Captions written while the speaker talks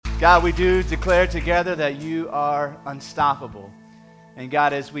God, we do declare together that you are unstoppable. And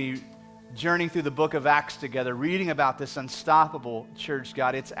God, as we journey through the book of Acts together, reading about this unstoppable church,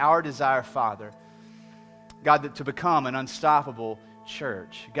 God, it's our desire, Father, God, to become an unstoppable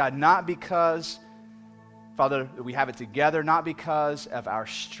church. God, not because, Father, we have it together, not because of our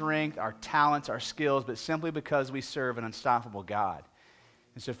strength, our talents, our skills, but simply because we serve an unstoppable God.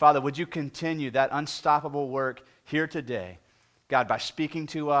 And so, Father, would you continue that unstoppable work here today, God, by speaking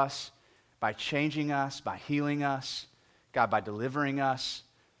to us, by changing us, by healing us, God, by delivering us.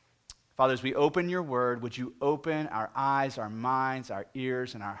 Father, as we open your word, would you open our eyes, our minds, our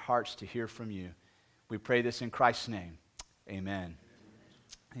ears, and our hearts to hear from you? We pray this in Christ's name. Amen.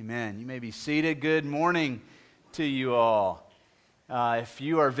 Amen. You may be seated. Good morning to you all. If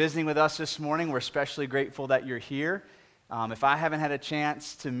you are visiting with us this morning, we're especially grateful that you're here. If I haven't had a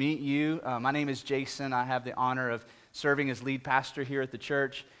chance to meet you, my name is Jason. I have the honor of serving as lead pastor here at the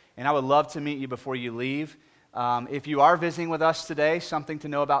church, and I would love to meet you before you leave. If you are visiting with us today, something to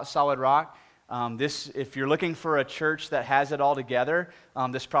know about Solid Rock. If you're looking for a church that has it all together,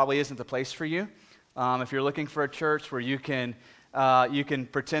 this probably isn't the place for you. If you're looking for a church where you can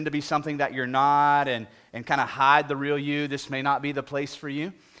pretend to be something that you're not and kind of hide the real you, this may not be the place for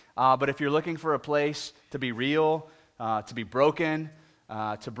you. But if you're looking for a place to be real, to be broken,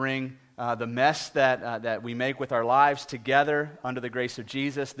 to bring the mess that we make with our lives together under the grace of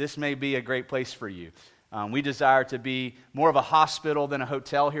Jesus, this may be a great place for you. We desire to be more of a hospital than a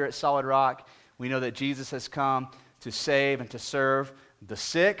hotel here at Solid Rock. We know that Jesus has come to save and to serve the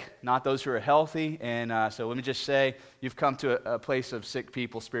sick, not those who are healthy. And so let me just say, you've come to a place of sick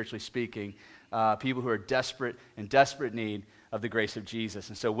people, spiritually speaking, people who are in desperate need of the grace of Jesus.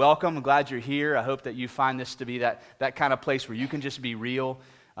 And so welcome. I'm glad you're here. I hope that you find this to be that kind of place where you can just be real.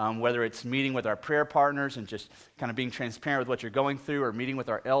 Whether it's meeting with our prayer partners and just kind of being transparent with what you're going through, or meeting with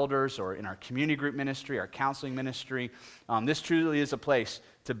our elders, or in our community group ministry, our counseling ministry. This truly is a place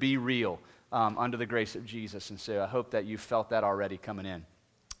to be real under the grace of Jesus. And so I hope that you felt that already coming in.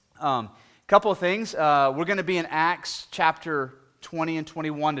 Couple of things. We're going to be in Acts chapter 20 and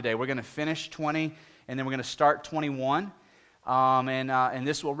 21 today. We're going to finish 20, and then we're going to start 21. And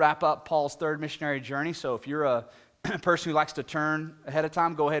this will wrap up Paul's third missionary journey. So if you're a person who likes to turn ahead of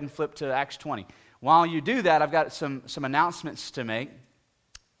time, go ahead and flip to Acts 20. While you do that, I've got some announcements to make.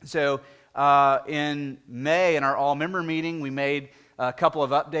 So in May, in our all-member meeting, we made a couple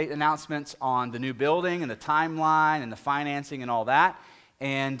of update announcements on the new building and the timeline and the financing and all that.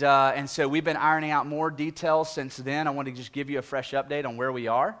 And so we've been ironing out more details since then. I want to just give you a fresh update on where we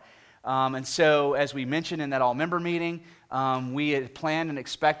are. And so as we mentioned in that all-member meeting, we had planned and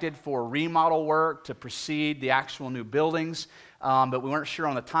expected for remodel work to precede the actual new buildings, but we weren't sure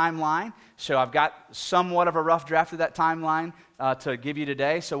on the timeline. So I've got somewhat of a rough draft of that timeline to give you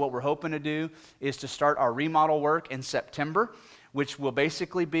today. So what we're hoping to do is to start our remodel work in September, which will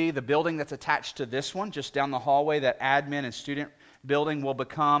basically be the building that's attached to this one, just down the hallway. That admin and student building will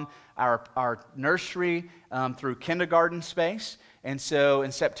become our nursery through kindergarten space. And so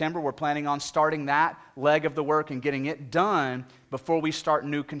in September, we're planning on starting that leg of the work and getting it done before we start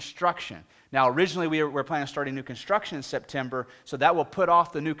new construction. Now, originally, we were planning on starting new construction in September, so that will put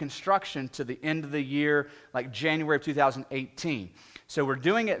off the new construction to the end of the year, like January of 2018. So we're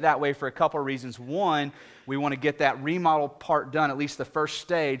doing it that way for a couple of reasons. One, we want to get that remodel part done, at least the first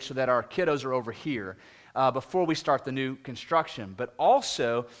stage, so that our kiddos are over here before we start the new construction. But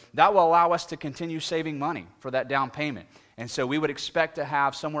also, that will allow us to continue saving money for that down payment. And so we would expect to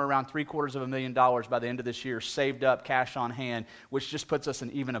have somewhere around $750,000 by the end of this year saved up, cash on hand, which just puts us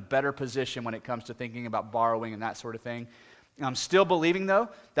in even a better position when it comes to thinking about borrowing and that sort of thing. I'm still believing, though,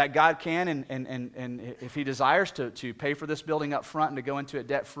 that God can, and if He desires to pay for this building up front and to go into it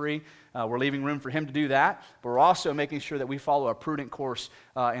debt-free, we're leaving room for Him to do that. But we're also making sure that we follow a prudent course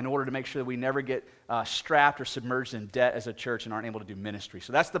in order to make sure that we never get strapped or submerged in debt as a church and aren't able to do ministry.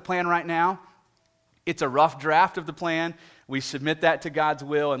 So that's the plan right now. It's a rough draft of the plan. We submit that to God's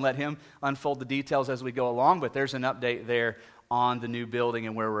will and let Him unfold the details as we go along, but there's an update there on the new building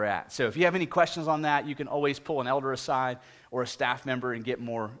and where we're at. So if you have any questions on that, you can always pull an elder aside or a staff member and get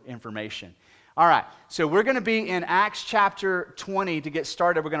more information. All right, so we're going to be in Acts chapter 20 to get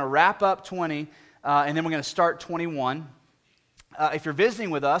started. We're going to wrap up 20, and then we're going to start 21. If you're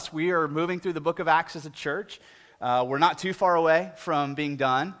visiting with us, we are moving through the book of Acts as a church. We're not too far away from being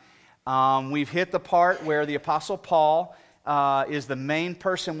done. We've hit the part where the Apostle Paul is the main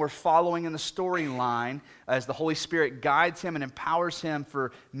person we're following in the storyline as the Holy Spirit guides him and empowers him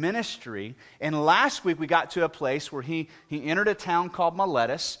for ministry. And last week we got to a place where he entered a town called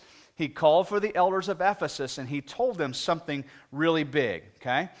Miletus. he called for the elders of Ephesus and he told them something really big,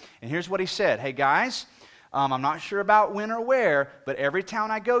 okay? And here's what he said. Hey, guys, I'm not sure about when or where, but every town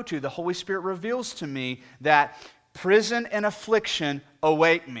I go to, the Holy Spirit reveals to me that prison and affliction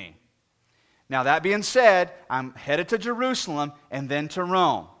await me. Now, that being said, I'm headed to Jerusalem and then to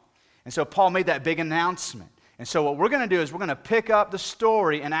Rome. And so Paul made that big announcement. And so what we're going to do is we're going to pick up the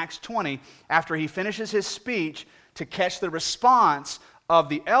story in Acts 20 after he finishes his speech to catch the response of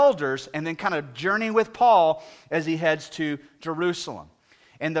the elders and then kind of journey with Paul as he heads to Jerusalem.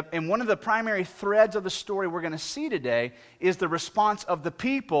 And one of the primary threads of the story we're going to see today is the response of the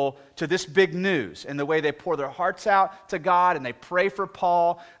people to this big news and the way they pour their hearts out to God and they pray for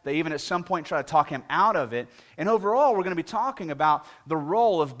Paul. They even at some point try to talk him out of it. And overall, we're going to be talking about the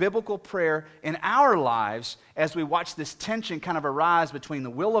role of biblical prayer in our lives as we watch this tension kind of arise between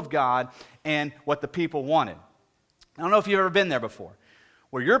the will of God and what the people wanted. I don't know if you've ever been there before,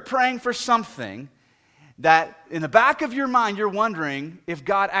 where you're praying for something that in the back of your mind, you're wondering if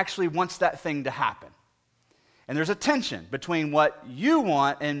God actually wants that thing to happen. And there's a tension between what you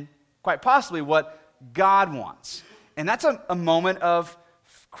want and quite possibly what God wants. And that's a moment of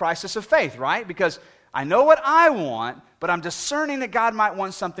crisis of faith, right? Because I know what I want, but I'm discerning that God might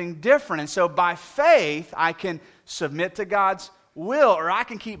want something different. And so by faith, I can submit to God's will, or I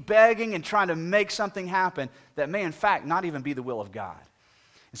can keep begging and trying to make something happen that may in fact not even be the will of God.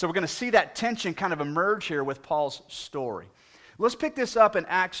 And so we're going to see that tension kind of emerge here with Paul's story. Let's pick this up in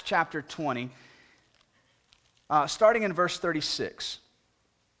Acts chapter 20, starting in verse 36.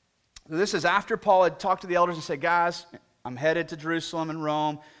 So this is after Paul had talked to the elders and said, guys, I'm headed to Jerusalem and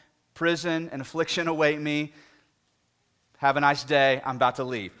Rome. Prison and affliction await me. Have a nice day. I'm about to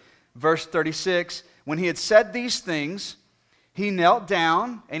leave. Verse 36, when he had said these things, he knelt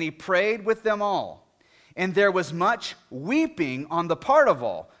down and he prayed with them all. And there was much weeping on the part of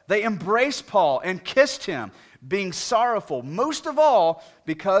all. They embraced Paul and kissed him, being sorrowful, most of all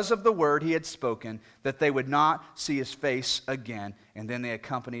because of the word he had spoken, that they would not see his face again. And then they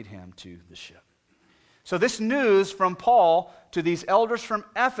accompanied him to the ship. So this news from Paul to these elders from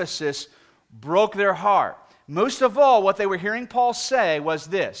Ephesus broke their heart. Most of all, what they were hearing Paul say was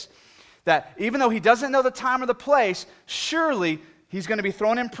this, that even though he doesn't know the time or the place, surely he's going to be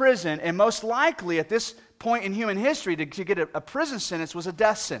thrown in prison, and most likely at this point in human history, to get a prison sentence was a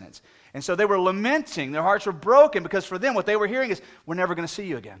death sentence. And so they were lamenting. Their hearts were broken because for them, what they were hearing is, we're never going to see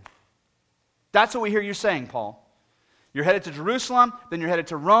you again. That's what we hear you saying, Paul. You're headed to Jerusalem, then you're headed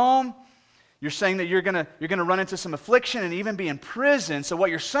to Rome. You're saying that you're going to run into some affliction and even be in prison. So what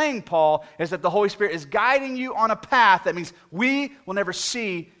you're saying, Paul, is that the Holy Spirit is guiding you on a path that means we will never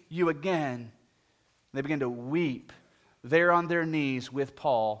see you again. They begin to weep there on their knees with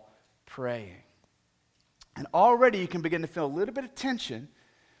Paul praying. And already you can begin to feel a little bit of tension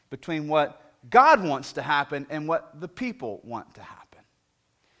between what God wants to happen and what the people want to happen.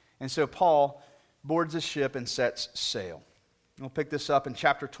 And so Paul boards the ship and sets sail. We'll pick this up in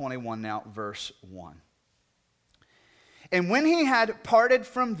chapter 21 now, verse 1. And when he had parted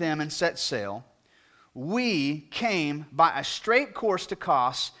from them and set sail, we came by a straight course to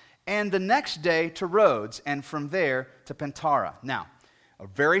Kos, and the next day to Rhodes, and from there to Patara. Now, a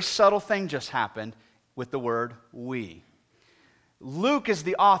very subtle thing just happened with the word we. Luke is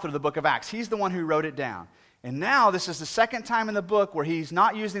the author of the book of Acts. He's the one who wrote it down. And now this is the second time in the book where he's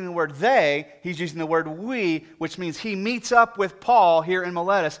not using the word they, he's using the word we, which means he meets up with Paul here in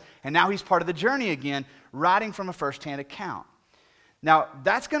Miletus, and now he's part of the journey again, writing from a first-hand account. Now,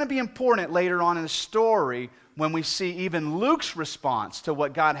 that's going to be important later on in the story when we see even Luke's response to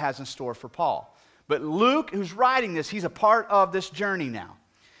what God has in store for Paul. But Luke, who's writing this, he's a part of this journey now.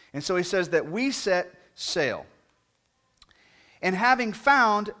 And so he says that we set sail. And having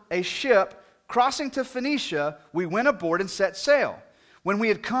found a ship crossing to Phoenicia, we went aboard and set sail. When we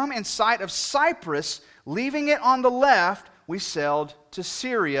had come in sight of Cyprus, leaving it on the left, we sailed to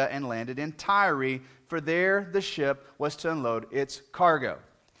Syria and landed in Tyre, for there the ship was to unload its cargo.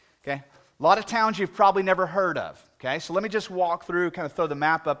 Okay? A lot of towns you've probably never heard of. Okay? So let me just walk through, kind of throw the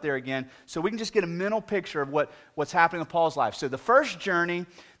map up there again, so we can just get a mental picture of what's happening in Paul's life. So the first journey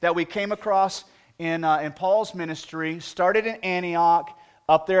that we came across in Paul's ministry started in Antioch,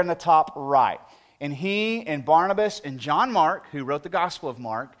 up there in the top right. And he and Barnabas and John Mark, who wrote the Gospel of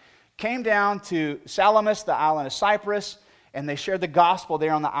Mark, came down to Salamis, the island of Cyprus, and they shared the gospel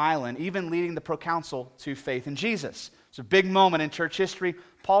there on the island, even leading the proconsul to faith in Jesus. It's a big moment in church history,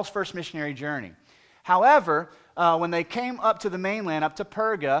 Paul's first missionary journey. However, when they came up to the mainland, up to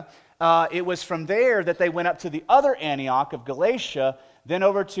Perga, it was from there that they went up to the other Antioch of Galatia, then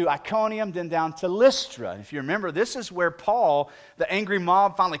over to Iconium, then down to Lystra. If you remember, this is where Paul, the angry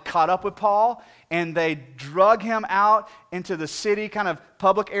mob, finally caught up with Paul, and they drug him out into the city kind of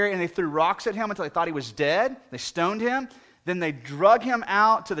public area, and they threw rocks at him until they thought he was dead. They stoned him. Then they drug him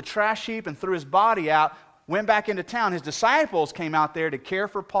out to the trash heap and threw his body out, went back into town. His disciples came out there to care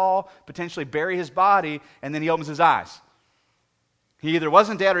for Paul, potentially bury his body, and then he opens his eyes. He either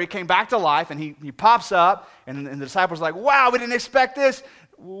wasn't dead or he came back to life, and he pops up, and the disciples are like, wow, we didn't expect this.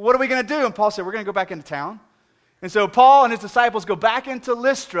 What are we going to do? And Paul said, we're going to go back into town. And so Paul and his disciples go back into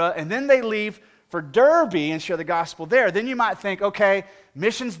Lystra, and then they leave for Derbe and share the gospel there. Then you might think, okay,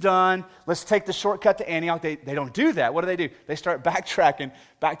 mission's done. Let's take the shortcut to Antioch. They don't do that. What do? They start backtracking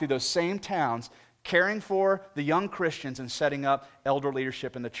back through those same towns, caring for the young Christians and setting up elder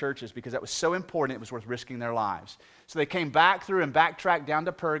leadership in the churches because that was so important, it was worth risking their lives. So they came back through and backtracked down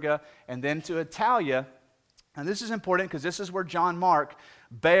to Perga and then to Italia. And this is important because this is where John Mark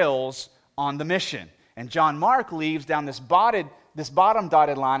bails on the mission. And John Mark leaves down this bottom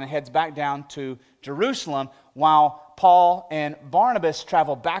dotted line and heads back down to Jerusalem while Paul and Barnabas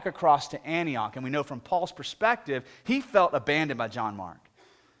travel back across to Antioch. And we know from Paul's perspective, he felt abandoned by John Mark.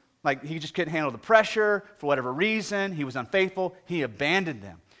 Like he just couldn't handle the pressure for whatever reason. He was unfaithful. He abandoned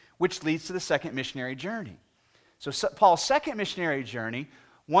them, which leads to the second missionary journey. So Paul's second missionary journey,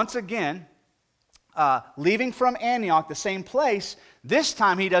 once again, leaving from Antioch, the same place, this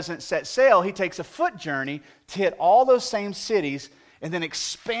time he doesn't set sail. He takes a foot journey to hit all those same cities and then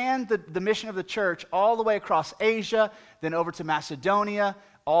expand the mission of the church all the way across Asia, then over to Macedonia,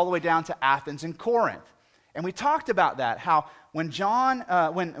 all the way down to Athens and Corinth. And we talked about that, how when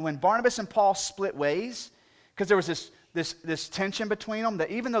Barnabas and Paul split ways, because there was this tension between them,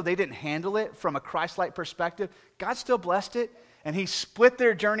 that even though they didn't handle it from a Christ-like perspective, God still blessed it, and he split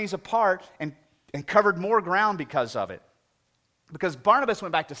their journeys apart and covered more ground because of it. Because Barnabas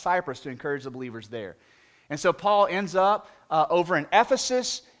went back to Cyprus to encourage the believers there. And so Paul ends up over in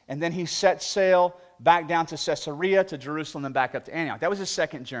Ephesus, and then he sets sail back down to Caesarea, to Jerusalem, and back up to Antioch. That was his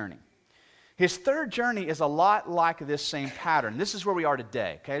second journey. His third journey is a lot like this same pattern. This is where we are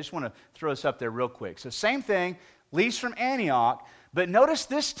today. Okay, I just want to throw this up there real quick. So same thing, leaves from Antioch, but notice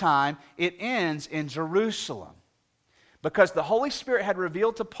this time it ends in Jerusalem. Because the Holy Spirit had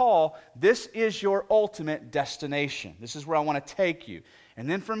revealed to Paul, this is your ultimate destination. This is where I want to take you. And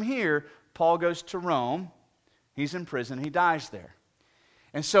then from here, Paul goes to Rome. He's in prison. He dies there.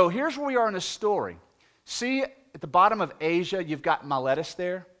 And so here's where we are in the story. See, at the bottom of Asia, you've got Miletus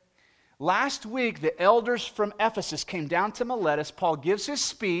there. Last week, the elders from Ephesus came down to Miletus. Paul gives his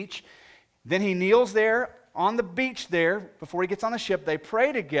speech. Then he kneels there on the beach there before he gets on the ship. They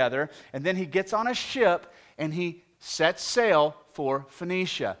pray together. And then he gets on a ship and he sets sail for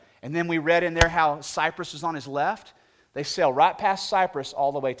Phoenicia. And then we read in there how Cyprus is on his left. They sail right past Cyprus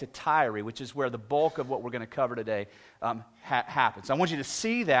all the way to Tyre, which is where the bulk of what we're going to cover today happens. I want you to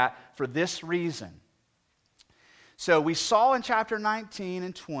see that for this reason. So we saw in chapter 19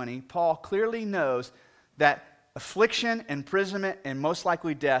 and 20, Paul clearly knows that affliction, imprisonment, and most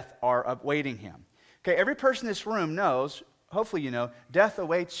likely death are awaiting him. Okay, every person in this room knows, hopefully you know, death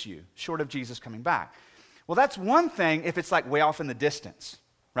awaits you, short of Jesus coming back. Well, that's one thing if it's like way off in the distance,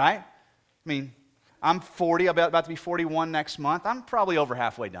 right? I mean, I'm 40, I'm about to be 41 next month. I'm probably over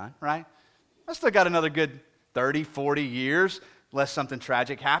halfway done, right? I still got another good 30, 40 years, unless something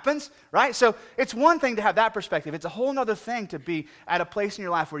tragic happens, right? So it's one thing to have that perspective. It's a whole other thing to be at a place in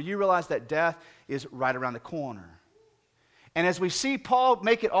your life where you realize that death is right around the corner. And as we see Paul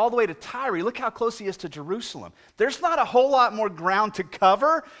make it all the way to Tyre, look how close he is to Jerusalem. There's not a whole lot more ground to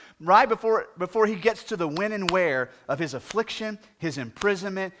cover, right, before he gets to the when and where of his affliction, his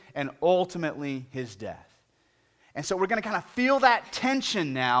imprisonment, and ultimately his death. And so we're going to kind of feel that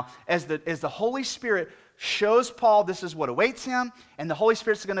tension now as the Holy Spirit shows Paul this is what awaits him, and the Holy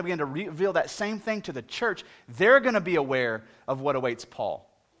Spirit's going to begin to reveal that same thing to the church. They're going to be aware of what awaits Paul.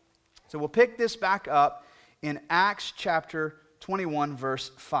 So we'll pick this back up in Acts chapter 21,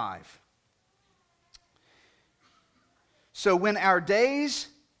 verse 5. So when our days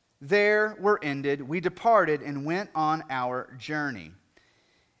there were ended, we departed and went on our journey.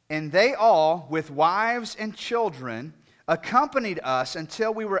 And they all, with wives and children, accompanied us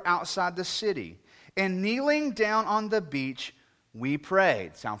until we were outside the city. And kneeling down on the beach, we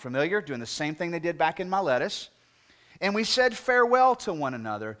prayed. Sound familiar? Doing the same thing they did back in Miletus. And we said farewell to one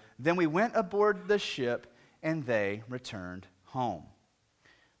another. Then we went aboard the ship, and they returned home.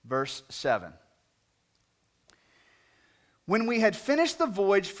 Verse 7. When we had finished the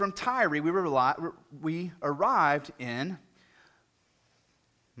voyage from Tyre, we arrived in,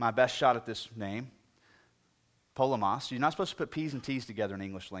 my best shot at this name, Polemos. You're not supposed to put P's and T's together in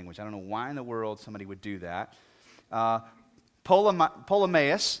English language. I don't know why in the world somebody would do that.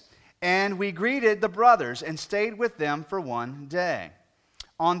 Ptolemais, and we greeted the brothers and stayed with them for one day.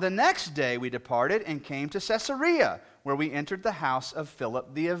 On the next day we departed and came to Caesarea, where we entered the house of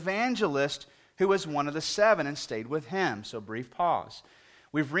Philip the evangelist, who was one of the 7, and stayed with him. So brief pause.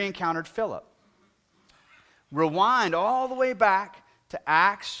 We've re-encountered Philip. Rewind all the way back to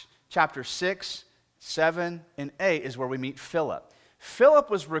Acts chapter 6, 7, and 8 is where we meet Philip.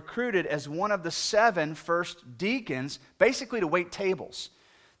 Philip was recruited as one of the 7 first deacons, basically to wait tables.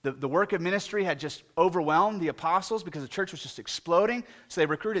 The work of ministry had just overwhelmed the apostles because the church was just exploding. So they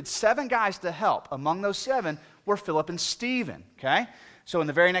recruited 7 guys to help. Among those 7 were Philip and Stephen. Okay? So in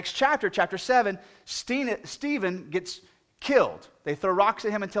the very next chapter, chapter 7, Stephen gets killed. They throw rocks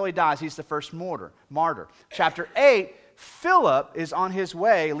at him until he dies. He's the first martyr. Chapter 8, Philip is on his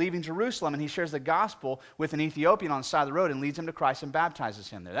way leaving Jerusalem, and he shares the gospel with an Ethiopian on the side of the road and leads him to Christ and baptizes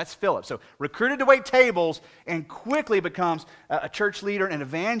him there. That's Philip. So recruited to wait tables and quickly becomes a church leader and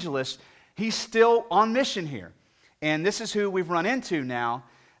evangelist. He's still on mission here. And this is who we've run into now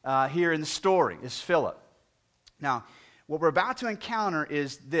here in the story, is Philip. Now, what we're about to encounter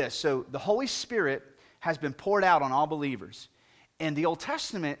is this. So the Holy Spirit has been poured out on all believers. And the Old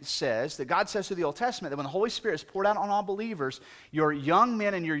Testament says, that God says through the Old Testament, that when the Holy Spirit is poured out on all believers, your young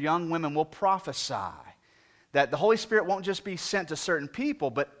men and your young women will prophesy. That the Holy Spirit won't just be sent to certain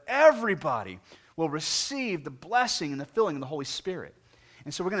people, but everybody will receive the blessing and the filling of the Holy Spirit.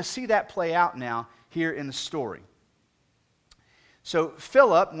 And so we're going to see that play out now here in the story. So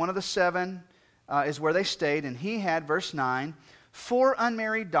Philip, one of the 7, is where they stayed, and he had, verse 9, 4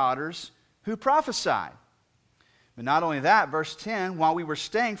 unmarried daughters who prophesied. But not only that, verse 10, while we were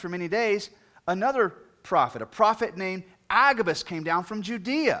staying for many days, another prophet, a prophet named Agabus, came down from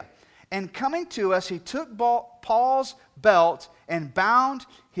Judea. And coming to us, he took Paul's belt and bound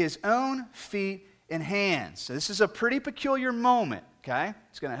his own feet and hands. So this is a pretty peculiar moment, okay?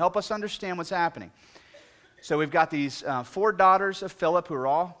 It's going to help us understand what's happening. So we've got these 4 daughters of Philip who are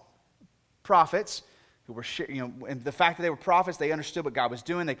all prophets, who were, and the fact that they were prophets, they understood what God was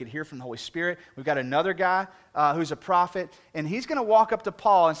doing. They could hear from the Holy Spirit. We've got another guy who's a prophet, and he's going to walk up to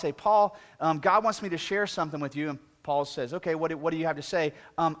Paul and say, Paul, God wants me to share something with you. And Paul says, okay, what do you have to say?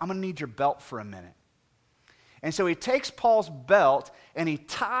 I'm going to need your belt for a minute. And so he takes Paul's belt, and he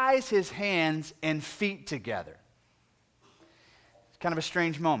ties his hands and feet together. It's kind of a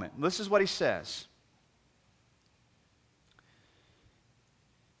strange moment. This is what he says.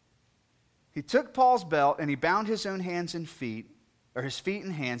 He took Paul's belt and he bound his own hands and feet, or his feet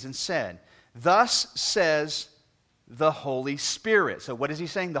and hands, and said, "Thus says the Holy Spirit." So what is he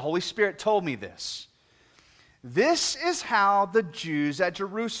saying? The Holy Spirit told me this. "This is how the Jews at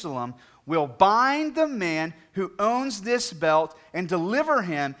Jerusalem will bind the man who owns this belt and deliver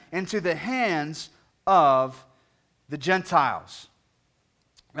him into the hands of the Gentiles."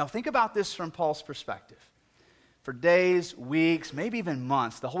 Now think about this from Paul's perspective. For days, weeks, maybe even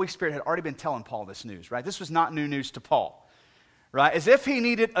months, the Holy Spirit had already been telling Paul this news, right? This was not new news to Paul, right? As if he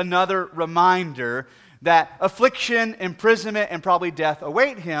needed another reminder that affliction, imprisonment, and probably death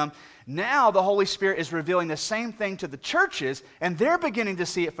await him. Now the Holy Spirit is revealing the same thing to the churches, and they're beginning to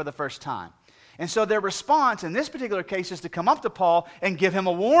see it for the first time. And so their response in this particular case is to come up to Paul and give him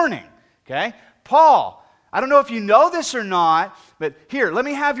a warning, okay? Paul, I don't know if you know this or not, but here, let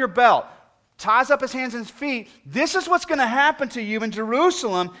me have your belt. Ties up his hands and feet. This is what's going to happen to you in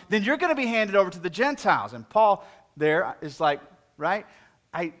Jerusalem. Then you're going to be handed over to the Gentiles. And Paul there is like, right?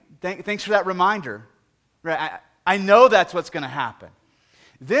 Thanks for that reminder. Right? I know that's what's going to happen.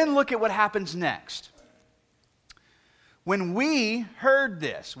 Then look at what happens next. When we heard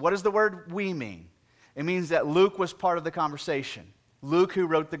this, what does the word "we" mean? It means that Luke was part of the conversation. Luke, who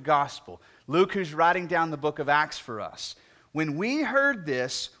wrote the gospel. Luke, who's writing down the book of Acts for us. When we heard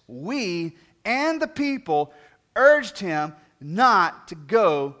this, we and the people urged him not to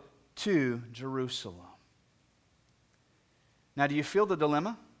go to Jerusalem. Now, do you feel the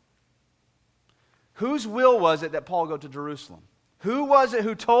dilemma? Whose will was it that Paul go to Jerusalem? Who was it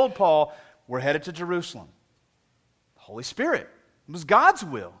who told Paul, we're headed to Jerusalem? The Holy Spirit. It was God's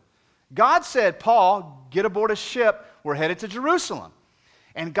will. God said, Paul, get aboard a ship, we're headed to Jerusalem.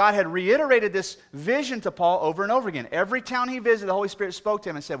 And God had reiterated this vision to Paul over and over again. Every town he visited, the Holy Spirit spoke to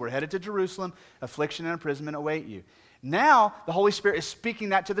him and said, we're headed to Jerusalem, affliction and imprisonment await you. Now, the Holy Spirit is speaking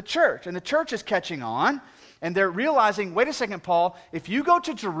that to the church, and the church is catching on, and they're realizing, wait a second, Paul, if you go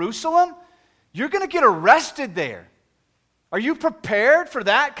to Jerusalem, you're going to get arrested there. Are you prepared for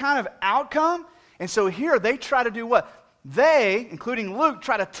that kind of outcome? And so here they try to do what? They, including Luke,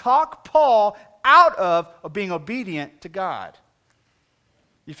 try to talk Paul out of being obedient to God.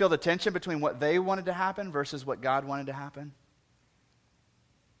 You feel the tension between what they wanted to happen versus what God wanted to happen?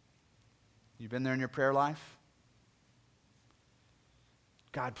 You've been there in your prayer life?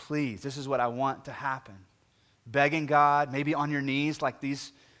 God, please, this is what I want to happen. Begging God, maybe on your knees like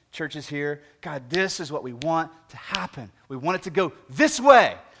these churches here. God, this is what we want to happen. We want it to go this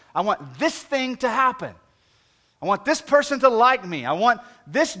way. I want this thing to happen. I want this person to like me. I want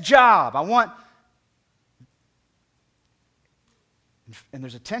this job. And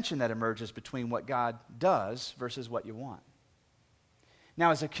there's a tension that emerges between what God does versus what you want.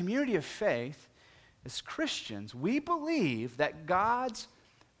 Now, as a community of faith, as Christians, we believe that God's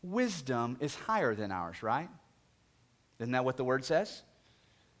wisdom is higher than ours, right? Isn't that what the Word says?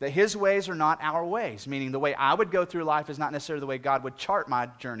 That His ways are not our ways, meaning the way I would go through life is not necessarily the way God would chart my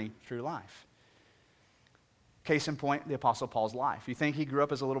journey through life. Case in point, the Apostle Paul's life. You think he grew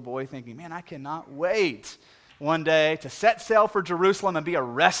up as a little boy thinking, man, I cannot wait one day to set sail for Jerusalem and be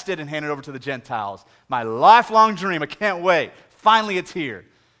arrested and handed over to the Gentiles. My lifelong dream, I can't wait. Finally, it's here.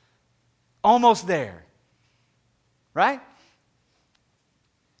 Almost there. Right?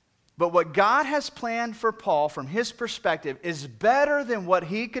 But what God has planned for Paul from his perspective is better than what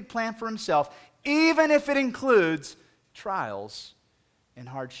he could plan for himself, even if it includes trials and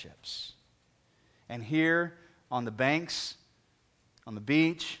hardships. And here on the banks, on the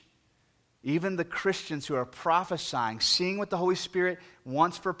beach, even the Christians who are prophesying, seeing what the Holy Spirit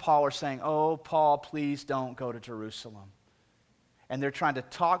wants for Paul, are saying, oh, Paul, please don't go to Jerusalem. And they're trying to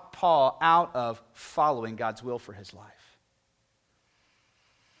talk Paul out of following God's will for his life.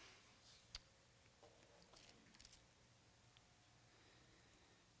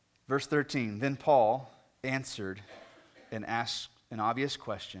 Verse 13, then Paul answered and asked an obvious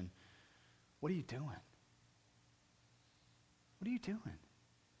question. What are you doing? What are you doing?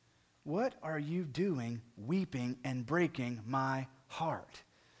 What are you doing weeping and breaking my heart?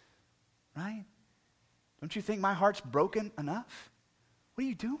 Right? Don't you think my heart's broken enough? What are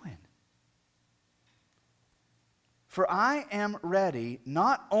you doing? For I am ready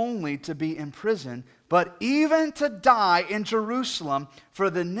not only to be in prison, but even to die in Jerusalem for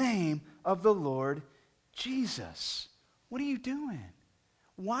the name of the Lord Jesus. What are you doing?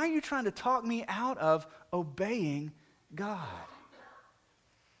 Why are you trying to talk me out of obeying God?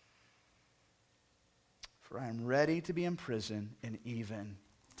 For I am ready to be in prison and even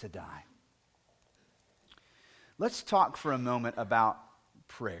to die. Let's talk for a moment about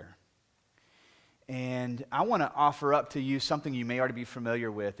prayer. And I want to offer up to you something you may already be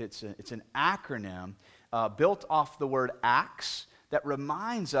familiar with. It's an acronym built off the word ACTS that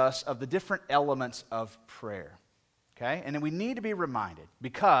reminds us of the different elements of prayer. Okay? And then we need to be reminded,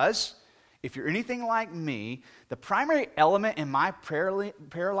 because if you're anything like me, the primary element in my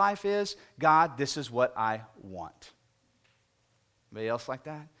prayer life is, God, this is what I want. Anybody else like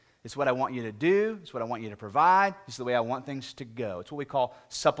that? It's what I want you to do. It's what I want you to provide. It's the way I want things to go. It's what we call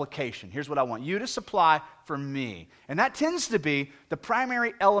supplication. Here's what I want you to supply for me. And that tends to be the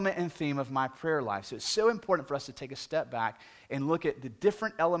primary element and theme of my prayer life. So it's so important for us to take a step back and look at the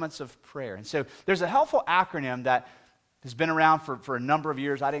different elements of prayer. And so there's a helpful acronym that has been around for a number of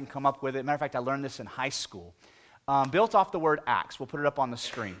years. I didn't come up with it. Matter of fact, I learned this in high school. Built off the word ACTS. We'll put it up on the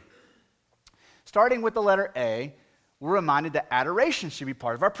screen. Starting with the letter A, we're reminded that adoration should be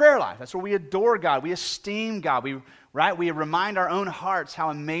part of our prayer life. That's where we adore God. We esteem God. We remind our own hearts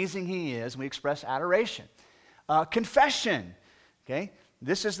how amazing He is, and we express adoration. Confession. Okay?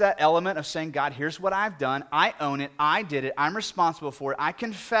 This is that element of saying, God, here's what I've done. I own it. I did it. I'm responsible for it. I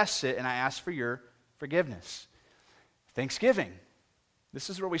confess it, and I ask for your forgiveness. Thanksgiving. This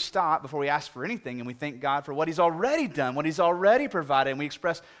is where we stop before we ask for anything, and we thank God for what He's already done, what He's already provided, and we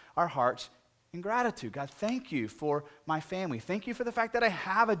express our hearts in gratitude. God, thank you for my family. Thank you for the fact that I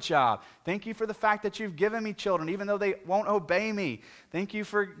have a job. Thank you for the fact that you've given me children, even though they won't obey me. Thank you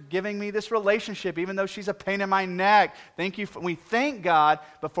for giving me this relationship, even though she's a pain in my neck. We thank God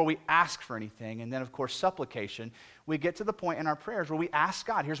before we ask for anything. And then, of course, supplication. We get to the point in our prayers where we ask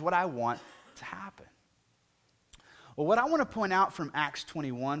God, here's what I want to happen. Well, what I want to point out from Acts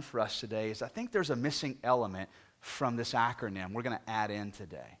 21 for us today is I think there's a missing element from this acronym we're going to add in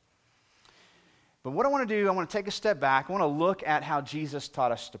today. But what I want to do, I want to take a step back. I want to look at how Jesus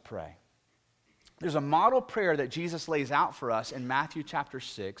taught us to pray. There's a model prayer that Jesus lays out for us in Matthew chapter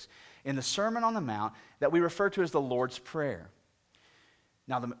 6 in the Sermon on the Mount that we refer to as the Lord's Prayer.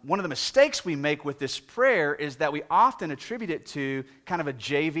 Now, one of the mistakes we make with this prayer is that we often attribute it to kind of a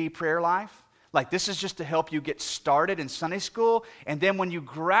JV prayer life. Like, this is just to help you get started in Sunday school. And then when you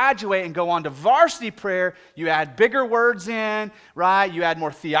graduate and go on to varsity prayer, you add bigger words in, right? You add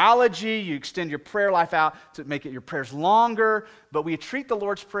more theology. You extend your prayer life out to make it your prayers longer. But we treat the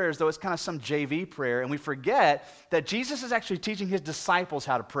Lord's Prayer as though it's kind of some JV prayer. And we forget that Jesus is actually teaching his disciples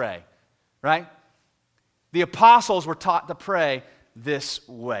how to pray, right? The apostles were taught to pray this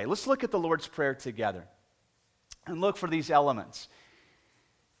way. Let's look at the Lord's Prayer together and look for these elements.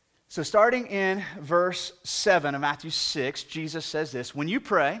 So starting in verse 7 of Matthew 6, Jesus says this, "When you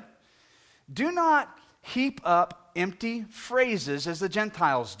pray, do not heap up empty phrases as the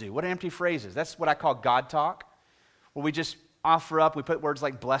Gentiles do." What are empty phrases? That's what I call God talk, where we just offer up, we put words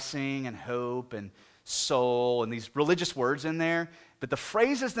like blessing and hope and soul and these religious words in there, but the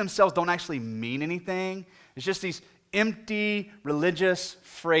phrases themselves don't actually mean anything. It's just these empty religious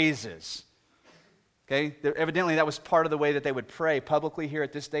phrases. Okay, evidently that was part of the way that they would pray publicly here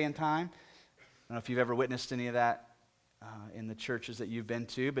at this day and time. I don't know if you've ever witnessed any of that in the churches that you've been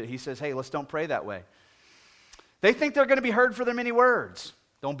to, but he says, hey, let's don't pray that way. They think they're going to be heard for their many words.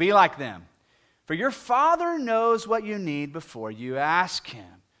 Don't be like them. For your Father knows what you need before you ask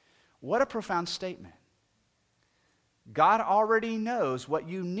him. What a profound statement. God already knows what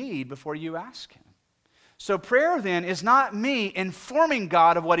you need before you ask him. So prayer then is not me informing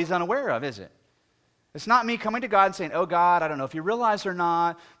God of what he's unaware of, is it? It's not me coming to God and saying, oh God, I don't know if you realize or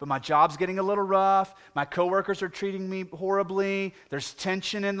not, but my job's getting a little rough. My coworkers are treating me horribly. There's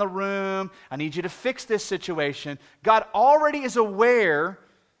tension in the room. I need you to fix this situation. God already is aware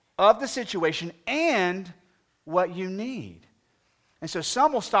of the situation and what you need. And so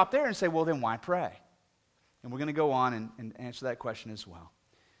some will stop there and say, well, then why pray? And we're going to go on and answer that question as well.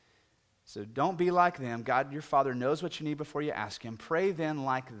 So don't be like them. God, your Father, knows what you need before you ask him. Pray then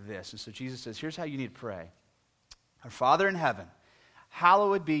like this. And so Jesus says, here's how you need to pray. Our Father in heaven,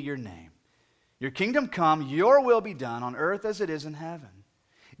 hallowed be your name. Your kingdom come, your will be done on earth as it is in heaven.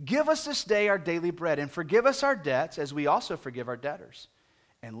 Give us this day our daily bread, and forgive us our debts as we also forgive our debtors.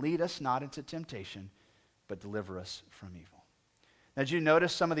 And lead us not into temptation, but deliver us from evil. Now, did you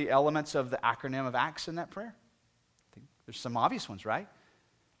notice some of the elements of the acronym of ACTS in that prayer? I think there's some obvious ones, right?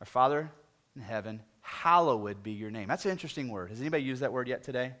 Our Father in heaven, hallowed be your name. That's an interesting word. Has anybody used that word yet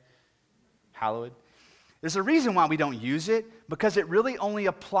today? Hallowed. There's a reason why we don't use it, because it really only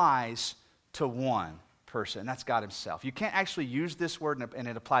applies to one person, and that's God himself. You can't actually use this word and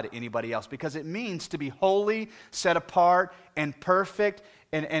it apply to anybody else, because it means to be holy, set apart, and perfect,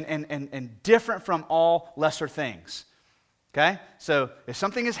 and different from all lesser things. Okay? So if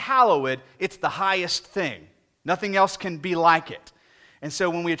something is hallowed, it's the highest thing. Nothing else can be like it. And so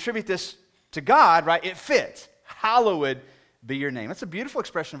when we attribute this to God, right, it fits. Hallowed be your name. That's a beautiful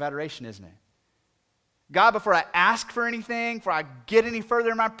expression of adoration, isn't it? God, before I ask for anything, before I get any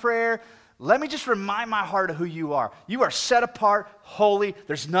further in my prayer, let me just remind my heart of who you are. You are set apart, holy.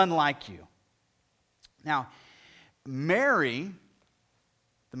 There's none like you. Now, Mary,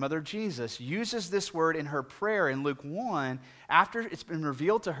 the mother of Jesus, uses this word in her prayer in Luke 1. After it's been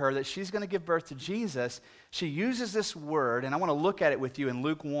revealed to her that she's going to give birth to Jesus, she uses this word, and I want to look at it with you in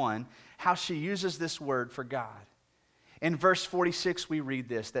Luke 1, how she uses this word for God. In verse 46, we read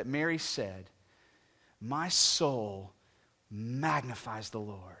this, that Mary said, my soul magnifies the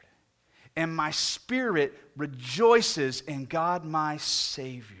Lord, and my spirit rejoices in God my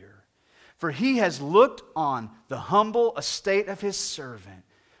Savior. For he has looked on the humble estate of his servant.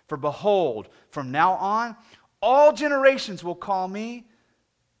 For behold, from now on, all generations will call me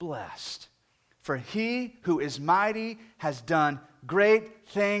blessed. For he who is mighty has done great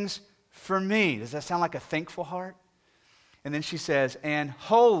things for me. Does that sound like a thankful heart? And then she says, and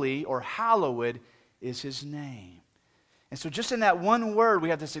holy or hallowed is his name. And so just in that one word, we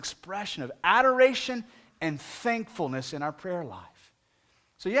have this expression of adoration and thankfulness in our prayer life.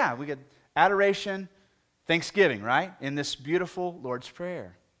 So yeah, we get adoration, thanksgiving, right? In this beautiful Lord's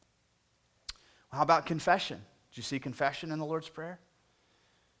Prayer. How about confession? Did you see confession in the Lord's Prayer?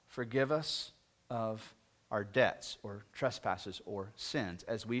 Forgive us of our debts or trespasses or sins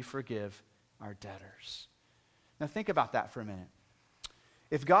as we forgive our debtors. Now think about that for a minute.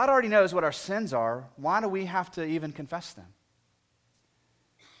 If God already knows what our sins are, why do we have to even confess them?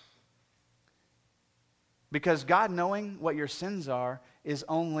 Because God knowing what your sins are is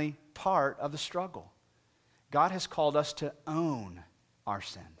only part of the struggle. God has called us to own our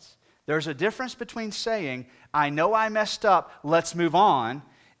sins. There's a difference between saying, I know I messed up, let's move on,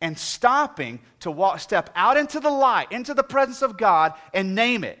 and stopping to step out into the light, into the presence of God, and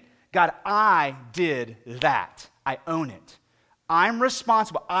name it. God, I did that. I own it. I'm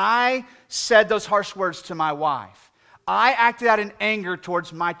responsible. I said those harsh words to my wife. I acted out in anger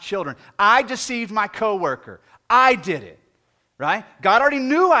towards my children. I deceived my coworker. I did it, right? God already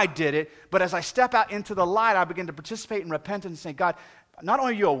knew I did it, but as I step out into the light, I begin to participate in repentance and say, God, not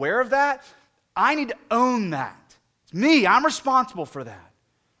only are you aware of that, I need to own that. It's me. I'm responsible for that.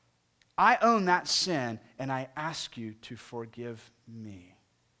 I own that sin, and I ask you to forgive me.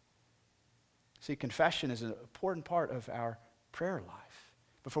 See, confession is an important part of our prayer life.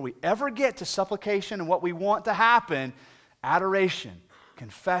 Before we ever get to supplication and what we want to happen, adoration,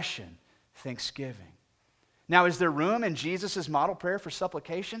 confession, thanksgiving. Now, is there room in Jesus' model prayer for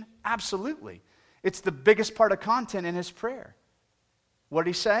supplication? Absolutely. It's the biggest part of content in his prayer. What did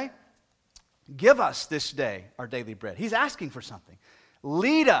he say? Give us this day our daily bread. He's asking for something.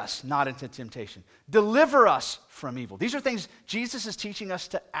 Lead us not into temptation. Deliver us from evil. These are things Jesus is teaching us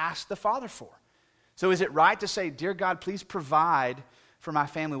to ask the Father for. So is it right to say, dear God, please provide for my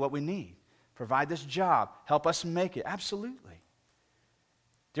family what we need? Provide this job. Help us make it. Absolutely.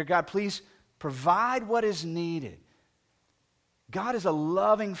 Dear God, please provide what is needed. God is a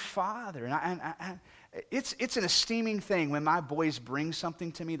loving Father. And it's an esteeming thing when my boys bring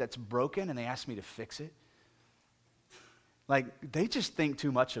something to me that's broken and they ask me to fix it. Like, they just think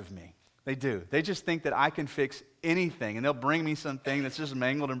too much of me. They do. They just think that I can fix anything. And they'll bring me something that's just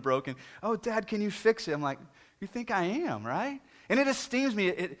mangled and broken. Oh, Dad, can you fix it? I'm like, you think I am, right? And it esteems me.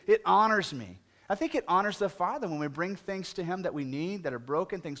 It honors me. I think it honors the Father when we bring things to him that we need, that are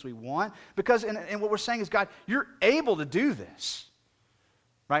broken, things we want. Because and what we're saying is, God, you're able to do this.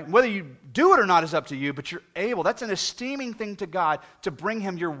 Right? Whether you do it or not is up to you, but you're able. That's an esteeming thing to God, to bring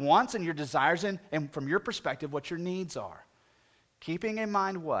him your wants and your desires in, and from your perspective, what your needs are. Keeping in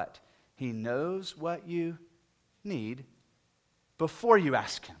mind what? He knows what you need before you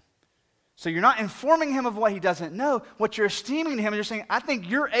ask him. So you're not informing him of what he doesn't know. What you're esteeming to him is you're saying, I think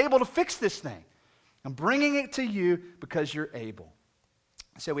you're able to fix this thing. I'm bringing it to you because you're able.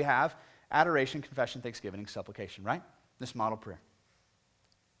 So we have adoration, confession, thanksgiving, and supplication, right? This model prayer.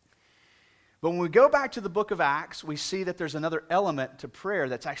 But when we go back to the book of Acts, we see that there's another element to prayer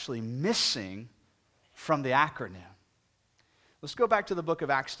that's actually missing from the acronym. Let's go back to the book of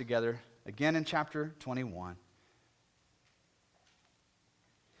Acts together, again in chapter 21.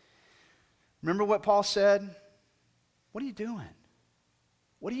 Remember what Paul said? What are you doing?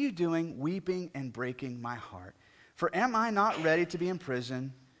 What are you doing, weeping and breaking my heart? For am I not ready to be in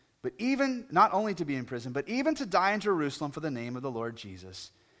prison, but even, not only to be in prison, but even to die in Jerusalem for the name of the Lord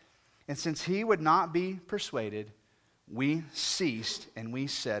Jesus? And since he would not be persuaded, we ceased and we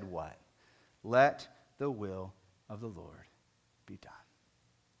said what? Let the will of the Lord be done.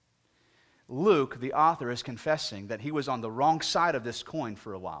 Luke, the author, is confessing that he was on the wrong side of this coin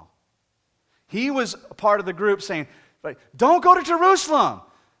for a while. He was a part of the group saying, don't go to Jerusalem.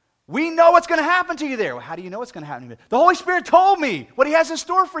 We know what's going to happen to you there. Well, how do you know what's going to happen to you? The Holy Spirit told me what he has in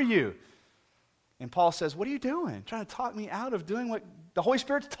store for you. And Paul says, what are you doing? Trying to talk me out of doing what the Holy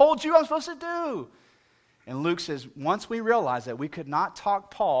Spirit told you I'm supposed to do. And Luke says, once we realized that we could not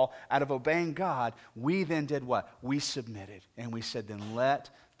talk Paul out of obeying God, we then did what? We submitted. And we said, then let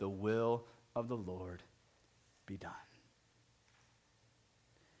the will of the Lord be done.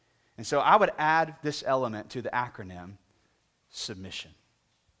 And so I would add this element to the acronym, submission.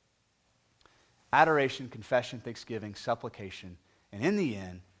 Adoration, confession, thanksgiving, supplication, and in the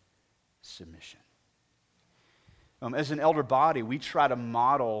end, submission. As an elder body, we try to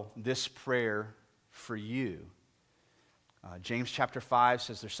model this prayer for you. James chapter 5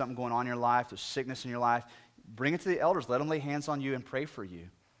 says there's something going on in your life, there's sickness in your life. Bring it to the elders. Let them lay hands on you and pray for you.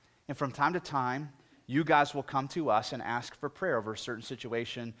 And from time to time, you guys will come to us and ask for prayer over a certain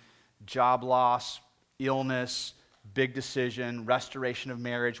situation, job loss, illness, big decision, restoration of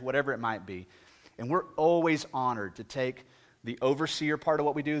marriage, whatever it might be. And we're always honored to take the overseer part of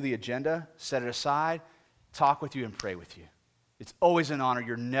what we do, the agenda, set it aside, talk with you and pray with you. It's always an honor.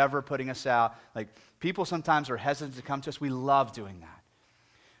 You're never putting us out. Like, people sometimes are hesitant to come to us. We love doing that.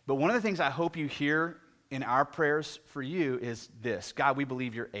 But one of the things I hope you hear in our prayers for you is this. God, we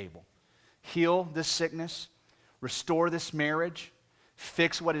believe you're able. Heal this sickness, restore this marriage,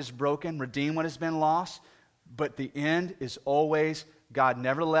 fix what is broken, redeem what has been lost. But the end is always, God,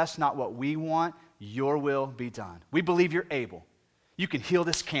 nevertheless, not what we want, your will be done. We believe you're able. You can heal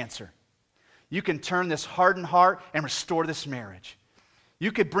this cancer. You can turn this hardened heart and restore this marriage.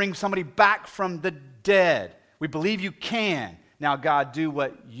 You could bring somebody back from the dead. We believe you can. Now, God, do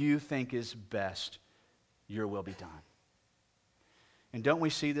what you think is best. Your will be done. And don't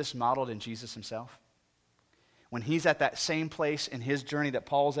we see this modeled in Jesus himself? When he's at that same place in his journey that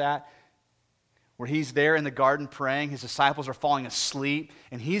Paul's at, where he's there in the garden praying, his disciples are falling asleep,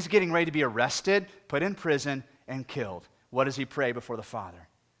 and he's getting ready to be arrested, put in prison, and killed. What does he pray before the Father?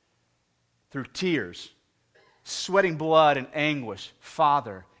 Through tears, sweating blood and anguish,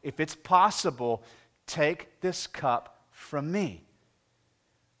 Father, if it's possible, take this cup from me.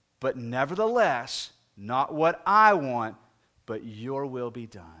 But nevertheless, not what I want, but your will be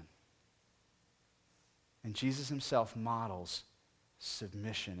done. And Jesus himself models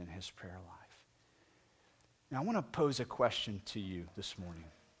submission in his prayer life. Now, I want to pose a question to you this morning.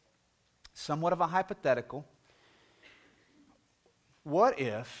 Somewhat of a hypothetical. What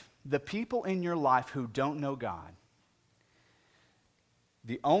if the people in your life who don't know God,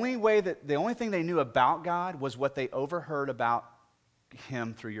 the only thing they knew about God was what they overheard about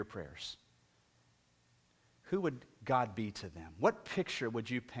him through your prayers? Who would God be to them? What picture would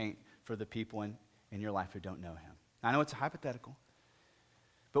you paint for the people in your life who don't know him? I know it's a hypothetical,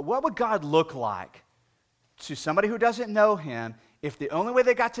 but what would God look like to somebody who doesn't know him if the only way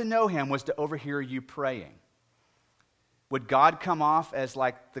they got to know him was to overhear you praying? Would God come off as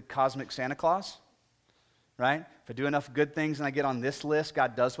like the cosmic Santa Claus? Right? If I do enough good things and I get on this list,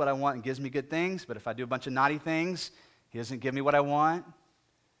 God does what I want and gives me good things. But if I do a bunch of naughty things, he doesn't give me what I want.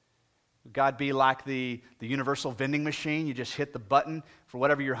 Would God be like the universal vending machine? You just hit the button for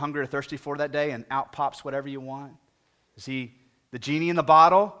whatever you're hungry or thirsty for that day and out pops whatever you want. Is he the genie in the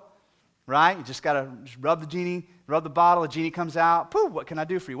bottle? Right? You just got to rub the bottle, the genie comes out. Pooh, what can I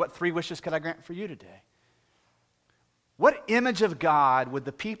do for you? What 3 wishes could I grant for you today? What image of God would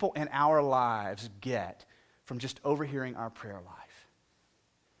the people in our lives get from just overhearing our prayer life?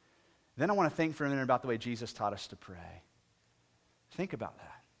 Then I want to think for a minute about the way Jesus taught us to pray. Think about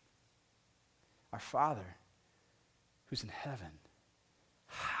that. Our Father, who's in heaven,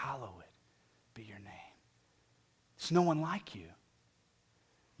 hallowed be your name. There's no one like you.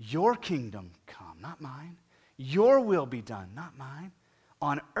 Your kingdom come, not mine. Your will be done, not mine.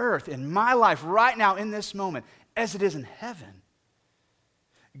 On earth, in my life, right now, in this moment, as it is in heaven.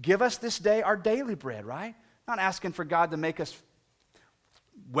 Give us this day our daily bread, right? Not asking for God to make us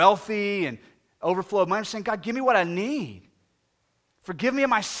wealthy and overflow of money. I'm saying, God, give me what I need. Forgive me of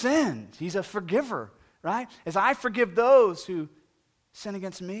my sins. He's a forgiver, right? As I forgive those who sin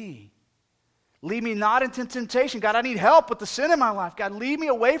against me. Lead me not into temptation. God, I need help with the sin in my life. God, lead me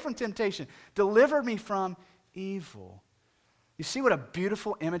away from temptation. Deliver me from evil. You see what a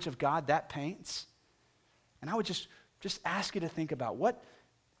beautiful image of God that paints? And I would just ask you to think about what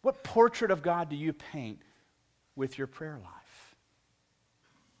portrait of God do you paint with your prayer life?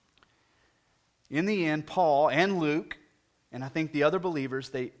 In the end, Paul and Luke, and I think the other believers,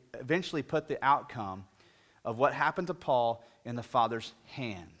 they eventually put the outcome of what happened to Paul in the Father's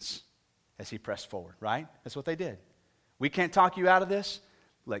hands as he pressed forward, right? That's what they did. We can't talk you out of this.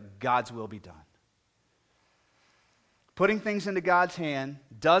 Let God's will be done. Putting things into God's hand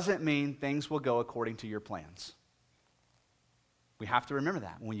doesn't mean things will go according to your plans. We have to remember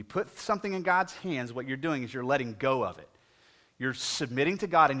that. When you put something in God's hands, what you're doing is you're letting go of it. You're submitting to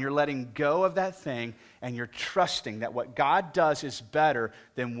God and you're letting go of that thing and you're trusting that what God does is better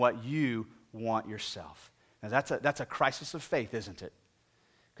than what you want yourself. Now that's a crisis of faith, isn't it?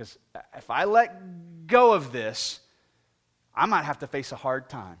 Because if I let go of this, I might have to face a hard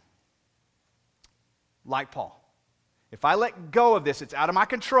time. Like Paul. If I let go of this, it's out of my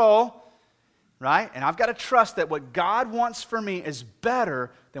control, right? And I've got to trust that what God wants for me is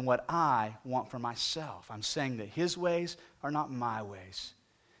better than what I want for myself. I'm saying that his ways are not my ways.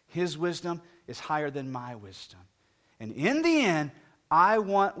 His wisdom is higher than my wisdom. And in the end, I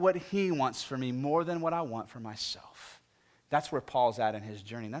want what he wants for me more than what I want for myself. That's where Paul's at in his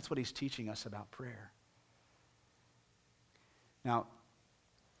journey. And that's what he's teaching us about prayer. Now,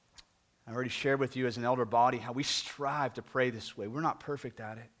 I already shared with you as an elder body how we strive to pray this way. We're not perfect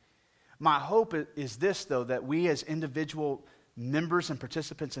at it. My hope is this, though, that we as individual members and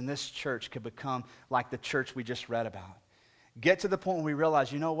participants in this church could become like the church we just read about. Get to the point where we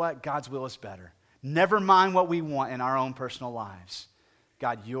realize, you know what? God's will is better. Never mind what we want in our own personal lives.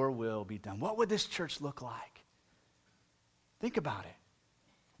 God, your will be done. What would this church look like? Think about it.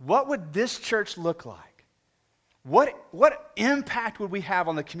 What would this church look like? What impact would we have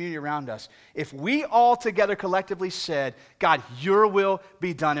on the community around us if we all together collectively said, God, your will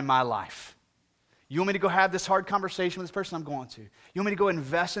be done in my life? You want me to go have this hard conversation with this person? I'm going to. You want me to go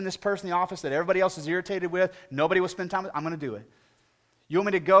invest in this person in the office that everybody else is irritated with? Nobody will spend time with? I'm going to do it. You want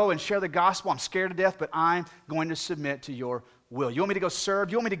me to go and share the gospel? I'm scared to death, but I'm going to submit to your will. You want me to go serve?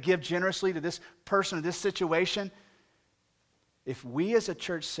 You want me to give generously to this person or this situation? If we as a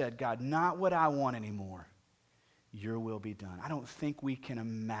church said, God, not what I want anymore, your will be done, I don't think we can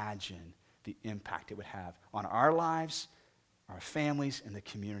imagine the impact it would have on our lives, our families, and the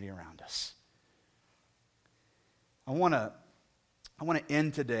community around us. I want to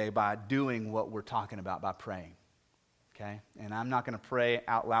end today by doing what we're talking about, by praying, okay? And I'm not going to pray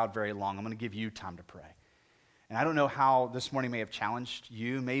out loud very long. I'm going to give you time to pray. And I don't know how this morning may have challenged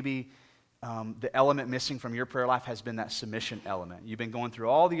you. Maybe the element missing from your prayer life has been that submission element. You've been going through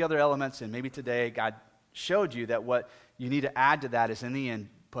all the other elements, and maybe today God showed you that what you need to add to that is, in the end,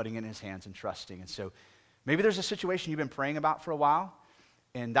 putting it in his hands and trusting. And so maybe there's a situation you've been praying about for a while,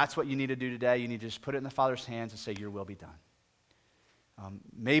 and that's what you need to do today. You need to just put it in the Father's hands and say, your will be done.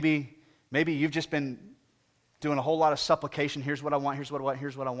 Maybe you've just been doing a whole lot of supplication. Here's what I want, here's what I want,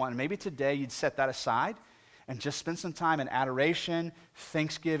 here's what I want. And maybe today you'd set that aside and just spend some time in adoration,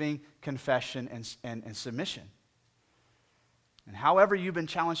 thanksgiving, confession, and submission. And however you've been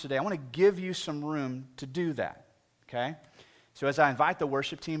challenged today, I want to give you some room to do that, okay? So as I invite the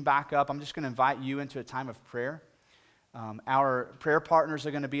worship team back up, I'm just going to invite you into a time of prayer. Our prayer partners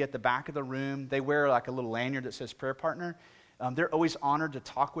are going to be at the back of the room. They wear like a little lanyard that says prayer partner. They're always honored to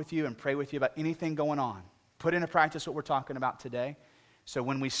talk with you and pray with you about anything going on. Put into practice what we're talking about today. So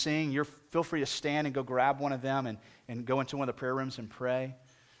when we sing, feel free to stand and go grab one of them and go into one of the prayer rooms and pray.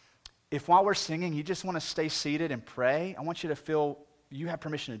 If while we're singing, you just want to stay seated and pray, I want you to feel you have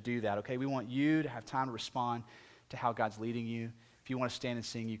permission to do that, okay? We want you to have time to respond to how God's leading you. If you want to stand and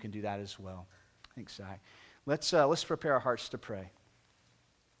sing, you can do that as well. Thanks, Zach. Let's prepare our hearts to pray.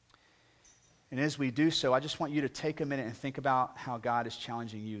 And as we do so, I just want you to take a minute and think about how God is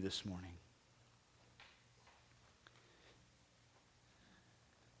challenging you this morning.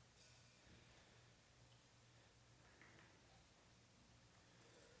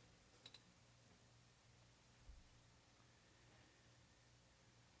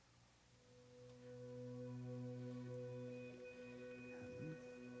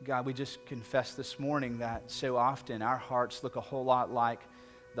 God, we just confess this morning that so often our hearts look a whole lot like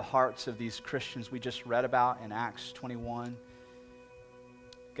the hearts of these Christians we just read about in Acts 21.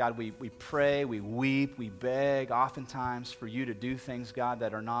 God, we pray, we weep, we beg oftentimes for you to do things, God,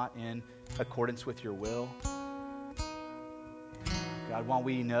 that are not in accordance with your will. God, while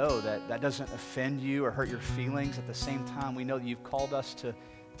we know that that doesn't offend you or hurt your feelings, at the same time, we know that you've called us to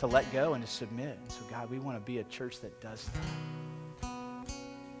let go and to submit. And so, God, we want to be a church that does that.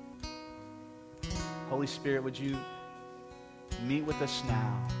 Holy Spirit, would you meet with us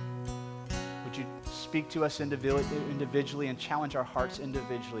now? Would you speak to us individually and challenge our hearts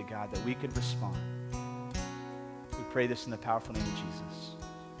individually, God, that we could respond? We pray this in the powerful name of Jesus.